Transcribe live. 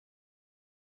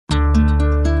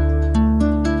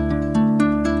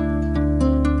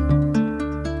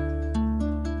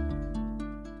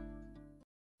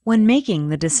When making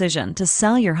the decision to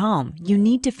sell your home, you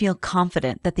need to feel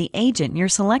confident that the agent you're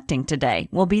selecting today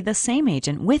will be the same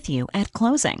agent with you at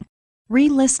closing.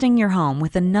 Relisting your home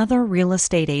with another real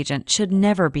estate agent should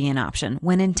never be an option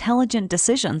when intelligent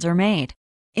decisions are made.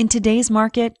 In today's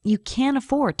market, you can't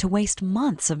afford to waste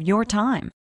months of your time.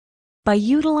 By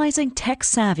utilizing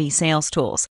tech-savvy sales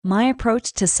tools, my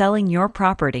approach to selling your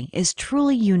property is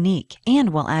truly unique and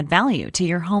will add value to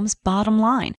your home's bottom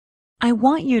line. I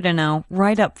want you to know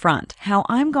right up front how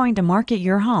I'm going to market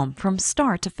your home from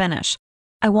start to finish.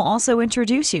 I will also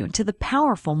introduce you to the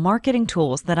powerful marketing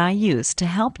tools that I use to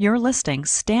help your listing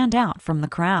stand out from the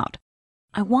crowd.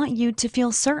 I want you to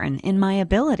feel certain in my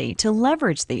ability to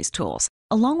leverage these tools,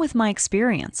 along with my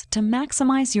experience, to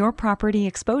maximize your property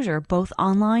exposure both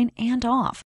online and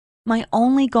off. My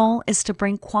only goal is to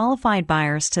bring qualified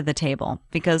buyers to the table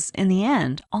because, in the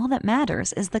end, all that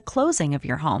matters is the closing of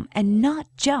your home and not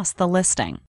just the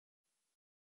listing.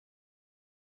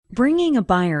 Bringing a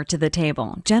buyer to the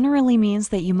table generally means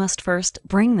that you must first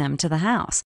bring them to the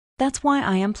house. That's why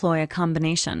I employ a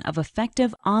combination of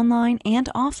effective online and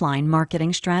offline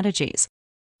marketing strategies.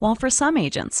 While for some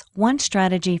agents, one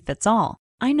strategy fits all,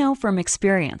 I know from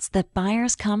experience that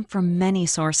buyers come from many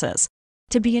sources.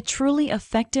 To be a truly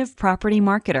effective property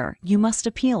marketer, you must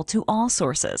appeal to all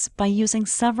sources by using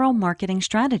several marketing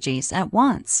strategies at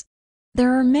once.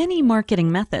 There are many marketing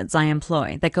methods I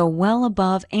employ that go well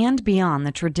above and beyond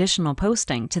the traditional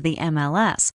posting to the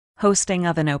MLS, hosting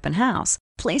of an open house,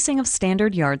 placing of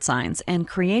standard yard signs, and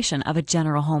creation of a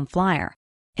general home flyer.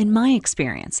 In my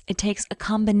experience, it takes a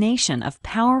combination of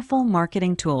powerful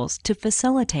marketing tools to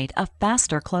facilitate a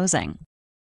faster closing.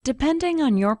 Depending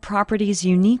on your property's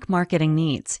unique marketing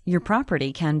needs, your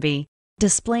property can be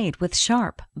displayed with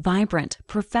sharp, vibrant,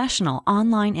 professional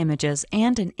online images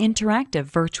and an interactive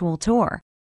virtual tour,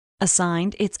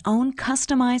 assigned its own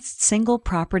customized single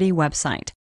property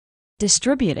website,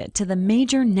 distributed to the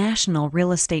major national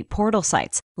real estate portal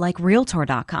sites like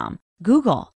Realtor.com,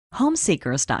 Google,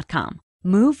 Homeseekers.com,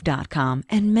 Move.com,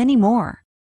 and many more,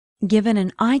 given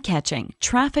an eye-catching,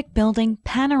 traffic-building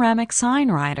panoramic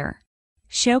sign rider,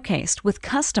 showcased with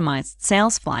customized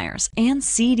sales flyers and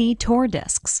CD tour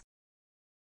discs.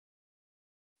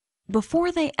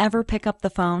 Before they ever pick up the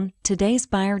phone, today's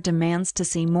buyer demands to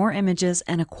see more images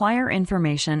and acquire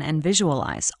information and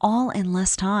visualize, all in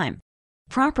less time.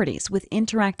 Properties with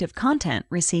interactive content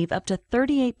receive up to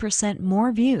 38%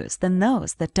 more views than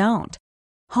those that don't.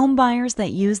 Home buyers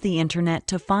that use the internet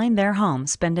to find their home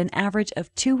spend an average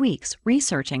of 2 weeks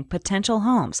researching potential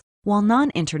homes, while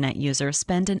non-internet users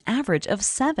spend an average of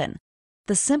 7.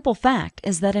 The simple fact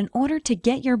is that in order to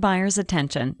get your buyer's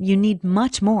attention, you need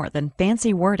much more than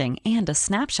fancy wording and a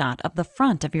snapshot of the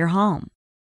front of your home.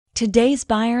 Today's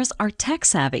buyers are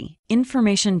tech-savvy,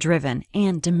 information-driven,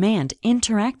 and demand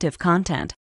interactive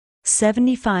content.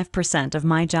 75% of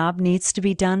my job needs to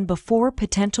be done before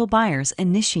potential buyers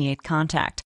initiate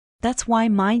contact. That's why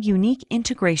my unique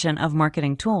integration of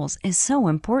marketing tools is so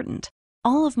important.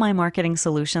 All of my marketing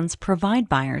solutions provide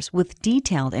buyers with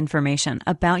detailed information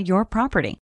about your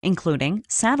property, including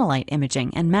satellite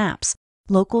imaging and maps,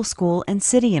 local school and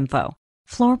city info,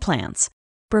 floor plans,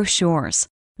 brochures,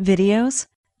 videos,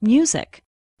 music,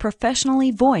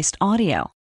 professionally voiced audio,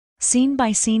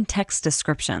 scene-by-scene text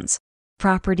descriptions,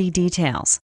 property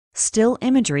details, still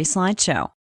imagery slideshow,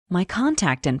 my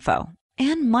contact info,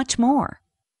 and much more.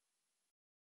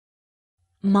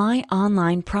 My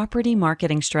online property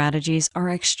marketing strategies are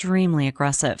extremely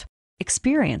aggressive.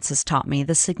 Experience has taught me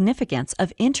the significance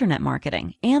of internet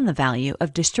marketing and the value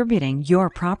of distributing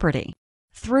your property.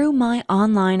 Through my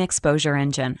online exposure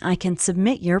engine, I can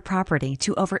submit your property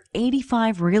to over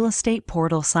 85 real estate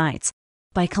portal sites.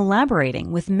 By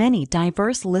collaborating with many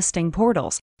diverse listing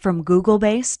portals, from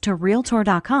Google-based to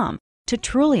Realtor.com to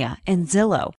Trulia and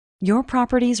Zillow, your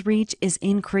property's reach is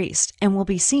increased and will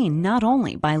be seen not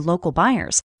only by local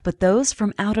buyers, but those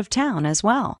from out of town as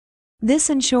well.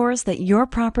 This ensures that your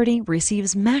property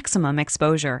receives maximum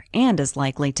exposure and is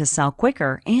likely to sell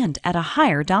quicker and at a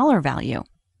higher dollar value.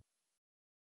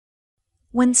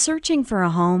 When searching for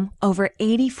a home, over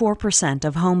 84%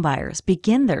 of home buyers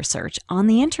begin their search on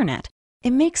the internet.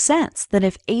 It makes sense that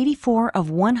if 84 of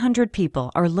 100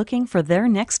 people are looking for their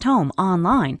next home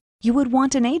online, you would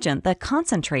want an agent that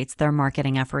concentrates their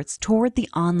marketing efforts toward the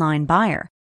online buyer.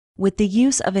 With the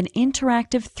use of an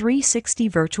interactive 360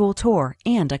 virtual tour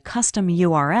and a custom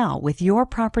URL with your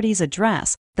property's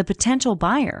address, the potential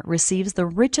buyer receives the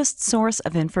richest source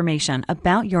of information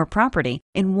about your property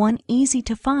in one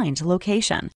easy-to-find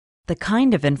location, the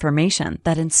kind of information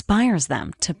that inspires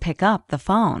them to pick up the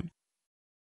phone.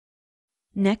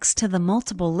 Next to the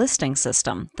multiple listing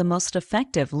system, the most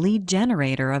effective lead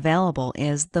generator available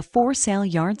is the for sale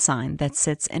yard sign that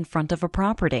sits in front of a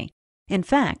property. In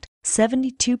fact,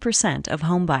 72% of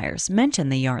homebuyers mention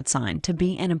the yard sign to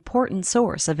be an important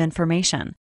source of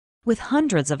information. With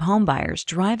hundreds of homebuyers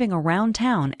driving around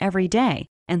town every day,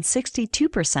 and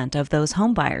 62% of those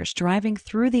homebuyers driving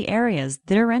through the areas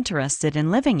they're interested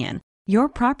in living in, your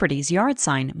property's yard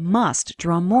sign must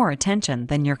draw more attention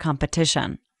than your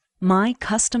competition. My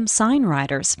custom sign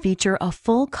writers feature a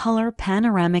full-color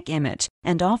panoramic image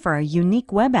and offer a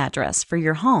unique web address for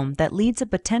your home that leads a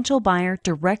potential buyer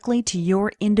directly to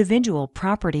your individual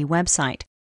property website.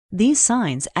 These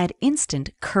signs add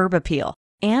instant curb appeal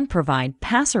and provide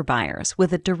passerbyers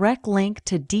with a direct link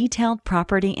to detailed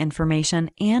property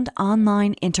information and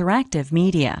online interactive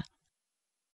media.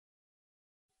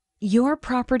 Your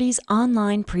property's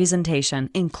online presentation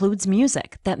includes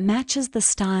music that matches the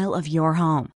style of your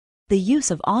home. The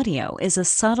use of audio is a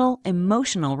subtle,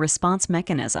 emotional response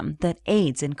mechanism that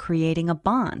aids in creating a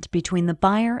bond between the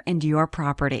buyer and your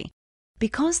property.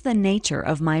 Because the nature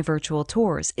of my virtual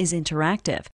tours is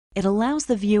interactive, it allows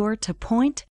the viewer to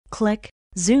point, click,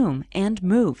 zoom, and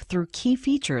move through key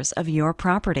features of your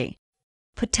property.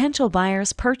 Potential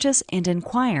buyers purchase and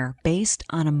inquire based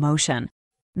on emotion.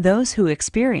 Those who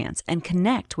experience and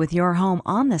connect with your home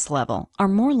on this level are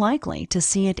more likely to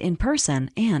see it in person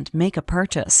and make a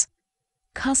purchase.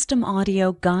 Custom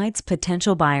audio guides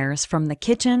potential buyers from the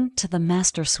kitchen to the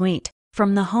master suite,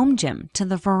 from the home gym to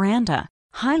the veranda,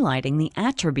 highlighting the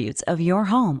attributes of your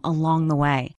home along the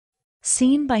way.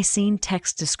 Scene-by-scene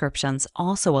text descriptions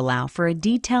also allow for a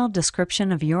detailed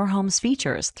description of your home's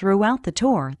features throughout the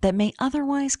tour that may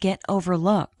otherwise get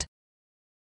overlooked.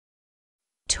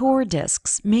 Tour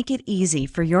discs make it easy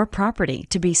for your property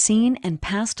to be seen and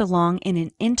passed along in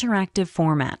an interactive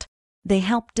format. They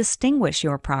help distinguish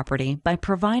your property by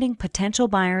providing potential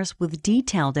buyers with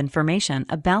detailed information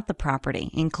about the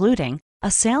property, including a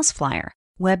sales flyer,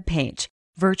 web page,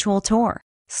 virtual tour,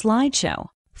 slideshow,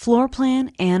 floor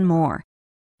plan, and more.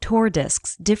 Tour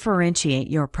discs differentiate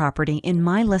your property in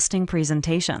my listing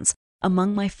presentations,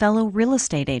 among my fellow real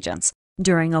estate agents,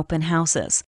 during open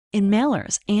houses, in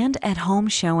mailers, and at home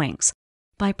showings.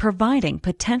 By providing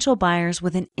potential buyers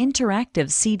with an interactive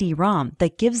CD-ROM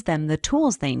that gives them the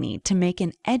tools they need to make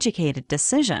an educated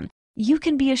decision, you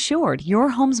can be assured your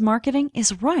home's marketing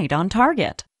is right on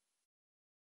target.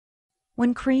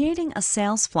 When creating a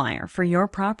sales flyer for your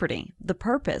property, the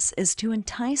purpose is to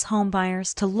entice home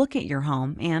buyers to look at your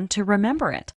home and to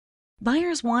remember it.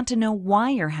 Buyers want to know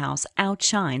why your house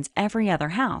outshines every other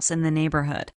house in the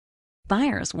neighborhood.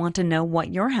 Buyers want to know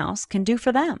what your house can do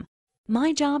for them.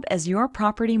 My job as your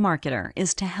property marketer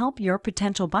is to help your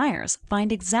potential buyers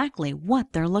find exactly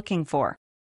what they're looking for.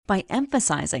 By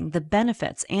emphasizing the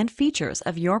benefits and features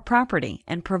of your property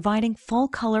and providing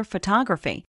full-color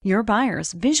photography, your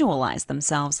buyers visualize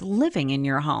themselves living in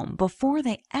your home before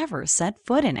they ever set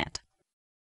foot in it.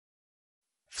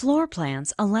 Floor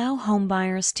plans allow home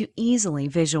buyers to easily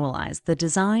visualize the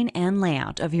design and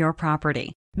layout of your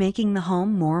property, making the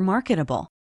home more marketable.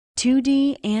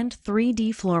 2D and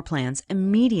 3D floor plans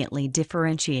immediately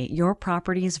differentiate your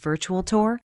property's virtual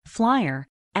tour, flyer,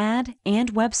 ad,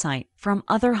 and website from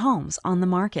other homes on the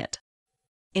market.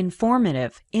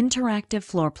 Informative, interactive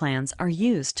floor plans are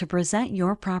used to present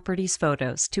your property's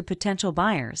photos to potential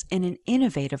buyers in an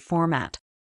innovative format.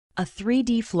 A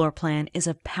 3D floor plan is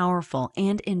a powerful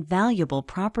and invaluable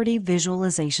property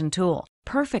visualization tool,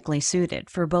 perfectly suited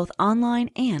for both online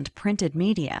and printed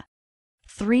media.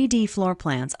 3D floor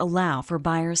plans allow for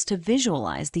buyers to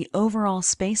visualize the overall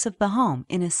space of the home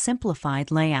in a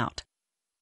simplified layout.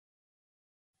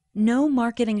 No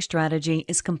marketing strategy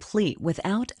is complete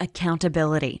without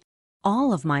accountability.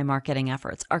 All of my marketing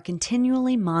efforts are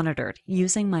continually monitored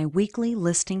using my weekly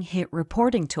listing hit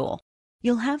reporting tool.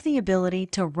 You'll have the ability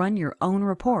to run your own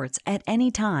reports at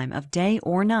any time of day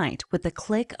or night with the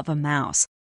click of a mouse.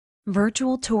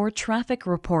 Virtual tour traffic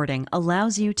reporting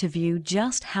allows you to view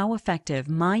just how effective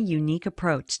my unique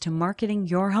approach to marketing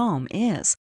your home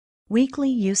is. Weekly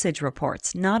usage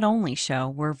reports not only show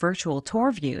where virtual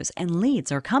tour views and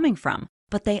leads are coming from,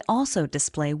 but they also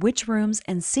display which rooms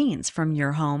and scenes from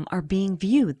your home are being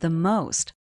viewed the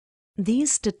most.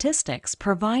 These statistics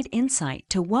provide insight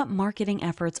to what marketing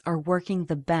efforts are working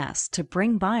the best to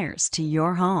bring buyers to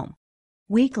your home.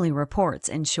 Weekly reports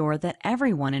ensure that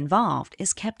everyone involved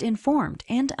is kept informed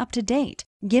and up to date,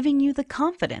 giving you the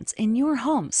confidence in your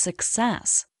home's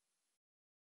success.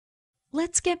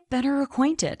 Let's get better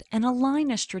acquainted and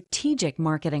align a strategic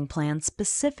marketing plan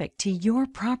specific to your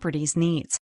property's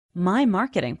needs. My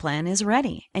marketing plan is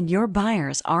ready and your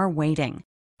buyers are waiting.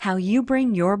 How you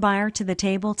bring your buyer to the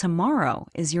table tomorrow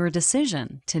is your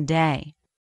decision today.